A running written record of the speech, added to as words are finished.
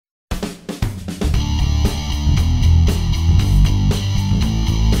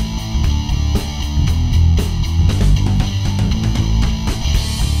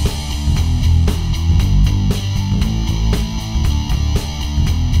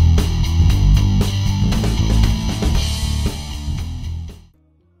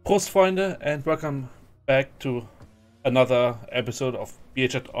Prost, Freunde, and welcome back to another episode of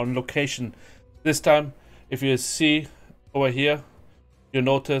Beerchat on location. This time, if you see over here, you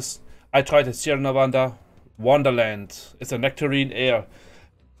notice I tried a Sierra Nevada Wanderland. It's a Nectarine Ale.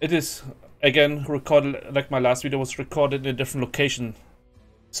 It is, again, recorded, like my last video was recorded in a different location.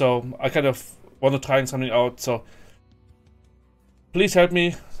 So I kind of want to try something out. So please help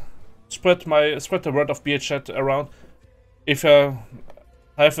me spread the word of Beerchat around. If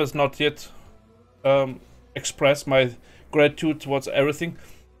I have not yet expressed my gratitude towards everything,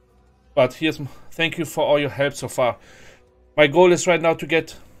 but thank you for all your help so far. My goal is right now to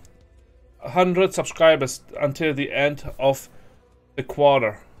get 100 subscribers until the end of the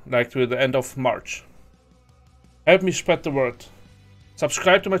quarter, like to the end of March. Help me spread the word.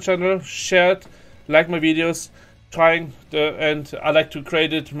 Subscribe to my channel, share it, like my videos, and I like to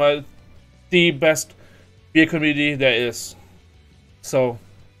create it the best beer community there is. So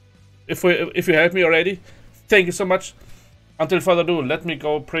if you help me already, thank you so much. Until further ado, let me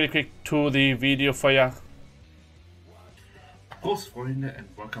go pretty quick to the video for ya. Prost, Freunde, and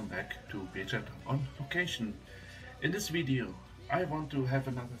welcome back to Beerchat on location. In this video, I want to have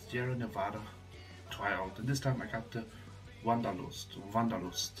another Sierra Nevada tryout, and this time I got the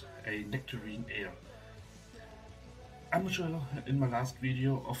Wanderlust, a Nectarine Ale. I'm not sure in my last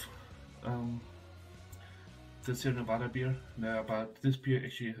video of the Sierra Nevada beer, but this beer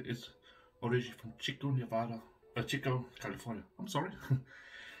actually is originally from Chico, California. I'm sorry.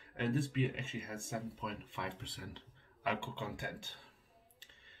 And this beer actually has 7.5% alcohol content.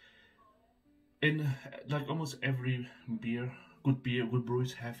 In like almost every good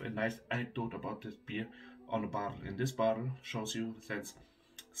breweries have a nice anecdote about this beer on a bottle. And this bottle shows you that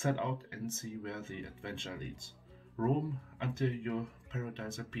set out and see where the adventure leads. Roam until your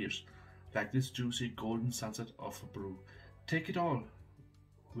paradise appears, like this juicy golden sunset of a brew. Take it all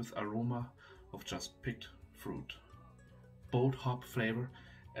with aroma of just picked fruit, bold hop flavor,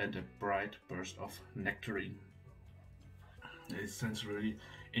 and a bright burst of nectarine. It sounds really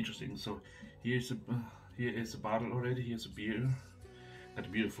interesting. So here is a bottle already. Here's a beer, got a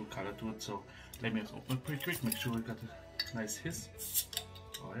beautiful color to it. So let me just open it pretty quick. Make sure we got a nice hiss.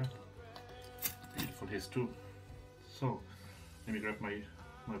 Oh yeah, beautiful hiss too. So let me grab my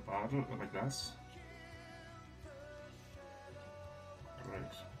bottle or my glass.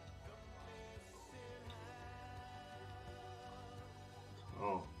 Right.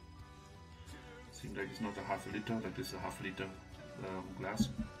 Oh, seems like it's not a half a liter. That is a half liter glass,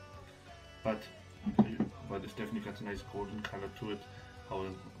 but it's definitely got a nice golden color to it. How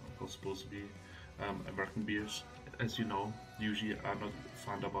it was supposed to be. American beers, as you know, usually are not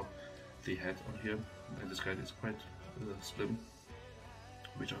fond about the head on here, and this guy is quite slim,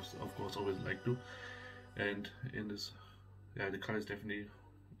 which I of course always like to. And in this, yeah, the color is definitely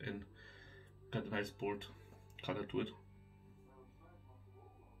got a nice bold color to it.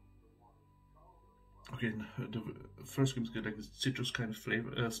 Okay, the first game's got like a citrus kind of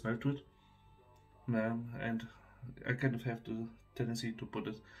flavor, smell to it, and I kind of have the tendency to put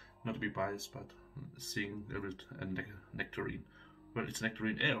it, not to be biased, but seeing a nectarine. Well, it's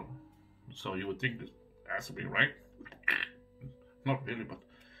nectarine ale, so you would think that has to be right. Not really,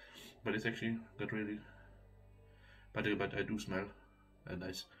 but it's actually got really. But I do smell a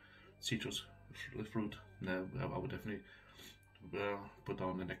nice citrus fruit. Now I would definitely put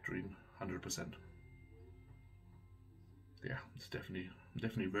down the nectarine 100%. Yeah, it's definitely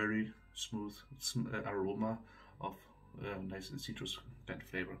very smooth aroma of nice citrus kind of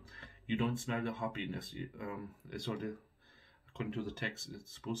flavor. You don't smell the hoppiness. It's all according to the text.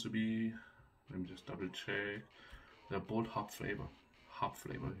 It's supposed to be. Let me just double check. The bold hop flavor,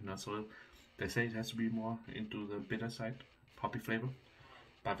 you know. So they say it has to be more into the bitter side, hoppy flavor.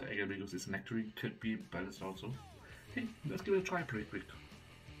 But again, because it's nectarine, could be balanced also. Hey, let's give it a try pretty quick.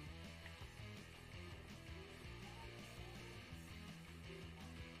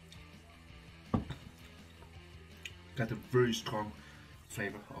 Got a very strong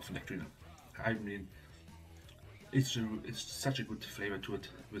flavor of nectarine. I mean, it's such a good flavor to it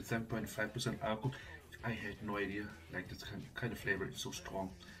with 7.5% alcohol. I had no idea like this kind of flavor is so strong.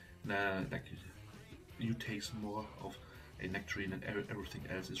 Like you taste more of a nectarine and everything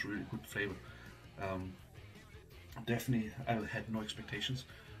else is really good flavor. Definitely, I had no expectations,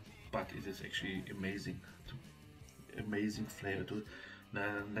 but it is actually amazing flavor to it.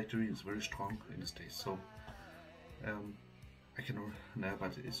 Nectarine is very strong in this taste, so I can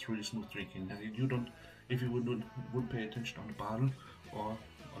but it's really smooth drinking. Now, you don't, if you wouldn't pay attention on the bottle or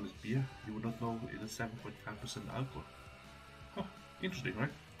on this beer, you would not know it is 7.5% alcohol. Huh, interesting,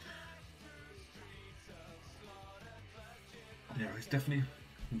 right? Yeah, it's definitely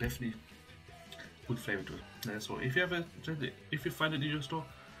definitely good flavor to it. So if you find it in your store,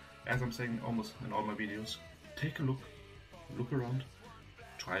 as I'm saying almost in all my videos, take a look around,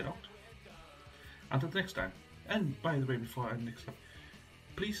 try it out. Until next time. And by the way, before I next time,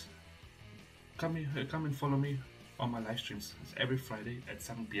 please come and follow me on my live streams. It's every Friday at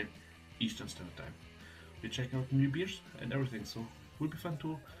 7 PM Eastern Standard Time. We're checking out new beers and everything, so it will be fun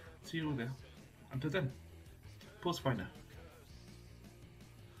to see you there. Until then, Postfinder.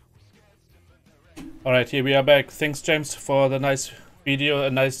 Alright, here we are back. Thanks, James, for the nice video, a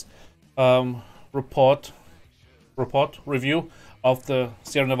nice review of the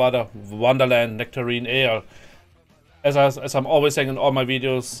Sierra Nevada Wanderland Nectarine Ale. As I'm always saying in all my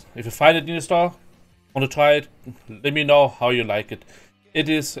videos, if you find it in the store, want to try it, let me know how you like it. It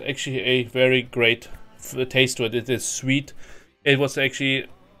is actually a very great taste to it. It is sweet. It was actually,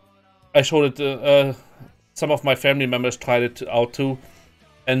 I showed it, some of my family members tried it out too,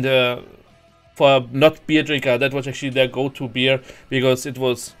 and for a not beer drinker, that was actually their go-to beer, because it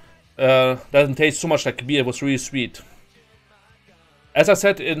was doesn't taste so much like beer. It was really sweet. As I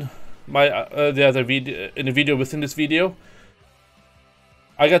said in my the video within this video,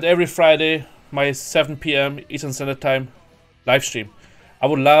 I got every Friday my 7 PM Eastern Standard Time live stream. I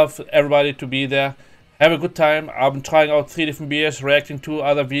would love everybody to be there, have a good time. I'm trying out 3 different beers, reacting to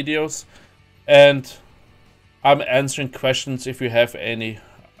other videos, and I'm answering questions if you have any.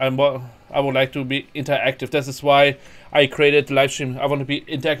 I would like to be interactive. This is why I created the live stream. I want to be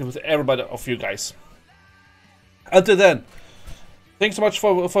interactive with everybody of you guys. Until then, thanks so much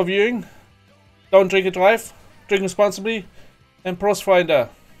for viewing. Don't drink and drive. Drink responsibly. And Postfinder.